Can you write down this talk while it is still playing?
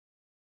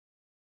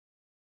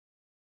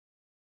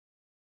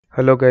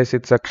Hello guys,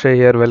 it's Akshay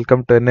here.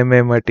 Welcome to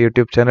NMAMIT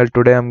YouTube channel.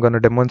 Today I'm going to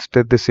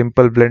demonstrate the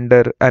simple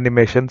Blender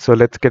animation. So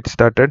let's get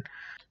started.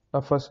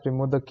 First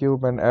remove the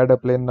cube and add a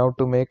plane. Now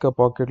to make a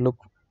pocket,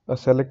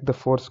 select the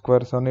 4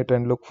 squares on it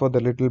and look for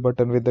the little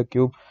button with the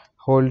cube.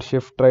 Hold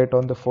shift right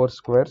on the 4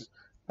 squares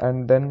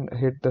and then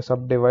hit the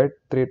subdivide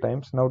 3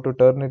 times. Now to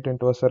turn it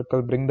into a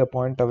circle, bring the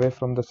point away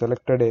from the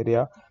selected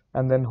area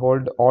and then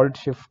hold alt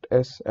shift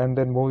S and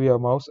then move your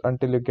mouse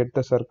until you get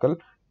the circle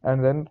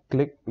and then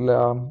click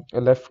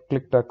left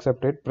click to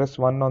accept it. Press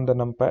 1 on the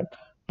numpad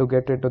to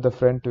get it to the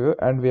front view,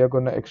 and we are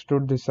going to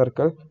extrude this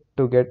circle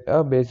to get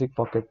a basic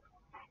pocket.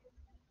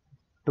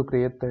 To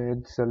create the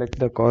edge, select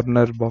the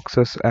corner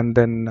boxes and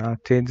then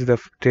change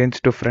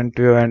to front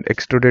view and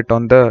extrude it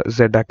on the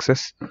Z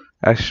axis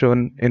as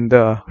shown in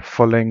the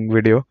following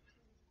video.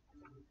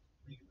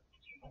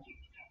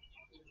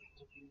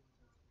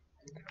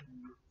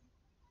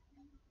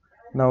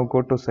 Now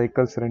go to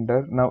cycles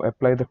render. Now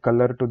apply the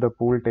color to the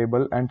pool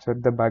table and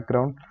set the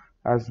background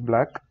as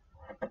black,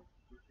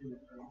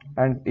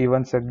 and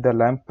even set the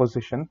lamp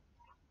position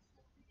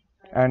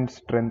and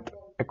strength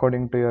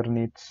according to your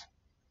needs.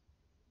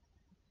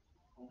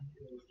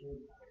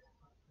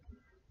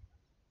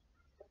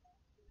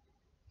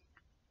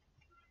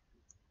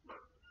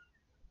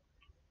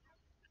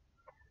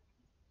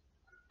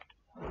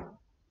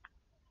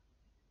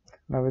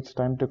 Now it's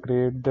time to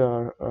create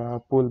the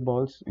pool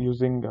balls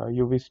using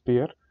UV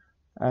sphere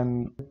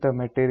and the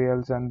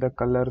materials and the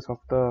colors of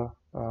the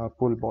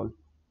pool ball.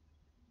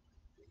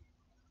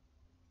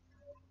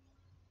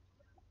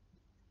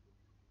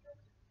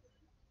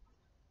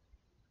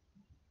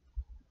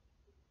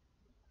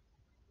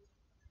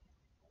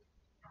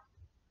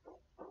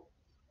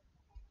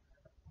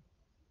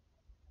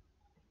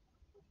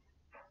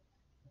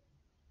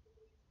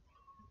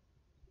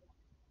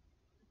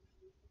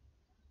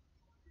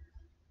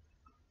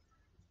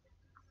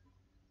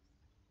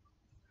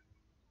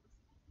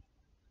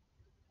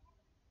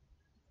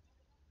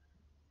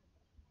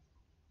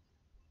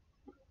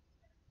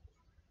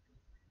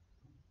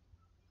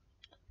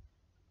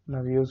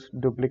 Now use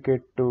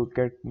duplicate to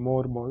get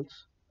more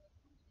balls.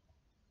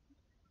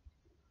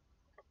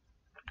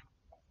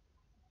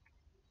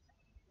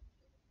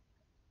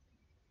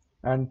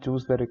 And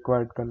choose the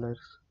required colors.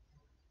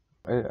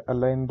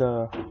 Align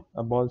the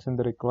balls in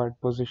the required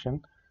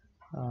position.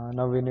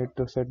 Now we need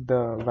to set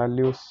the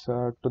values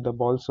to the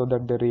balls so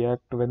that they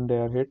react when they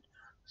are hit.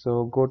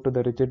 So go to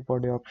the rigid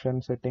body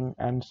option setting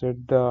and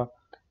set the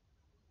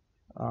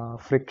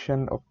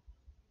friction of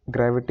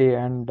gravity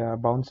and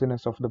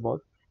bounciness of the ball.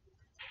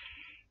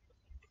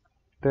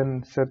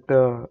 Then set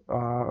the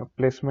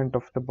placement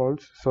of the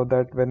balls so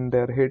that when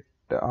they are hit,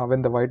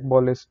 when the white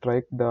ball is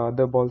struck, the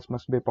other balls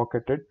must be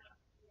pocketed.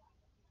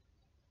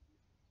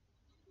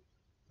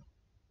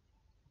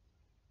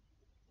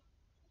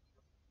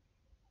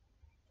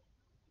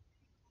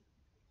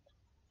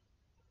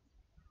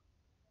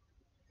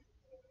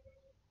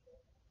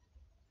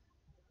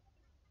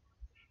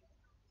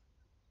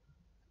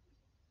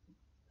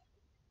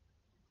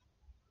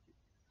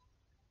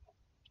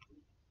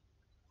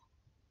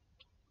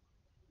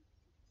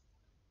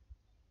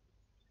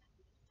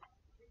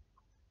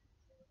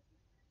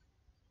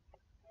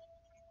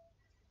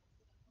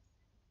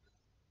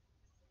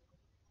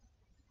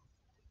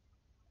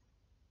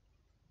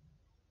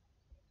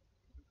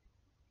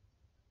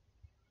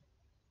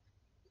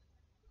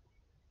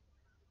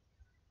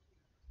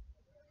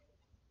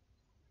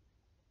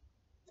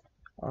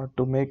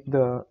 To make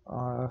the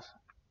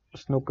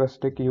snooker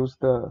stick, use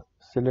the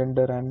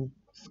cylinder and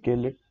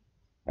scale it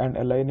and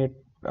align it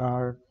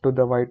to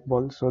the white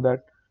ball so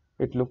that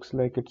it looks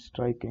like it's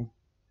striking.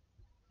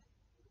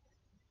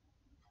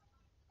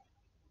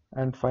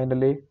 And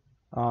finally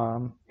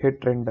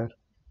hit render.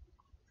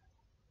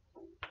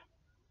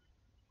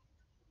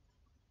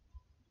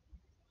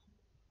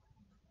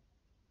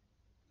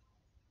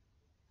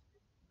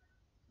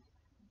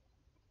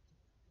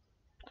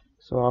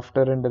 So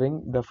after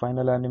rendering, the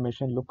final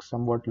animation looks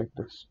somewhat like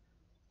this.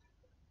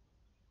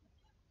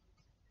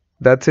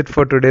 That's it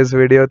for today's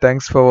video.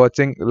 Thanks for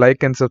watching.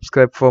 Like and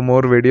subscribe for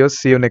more videos.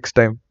 See you next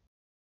time.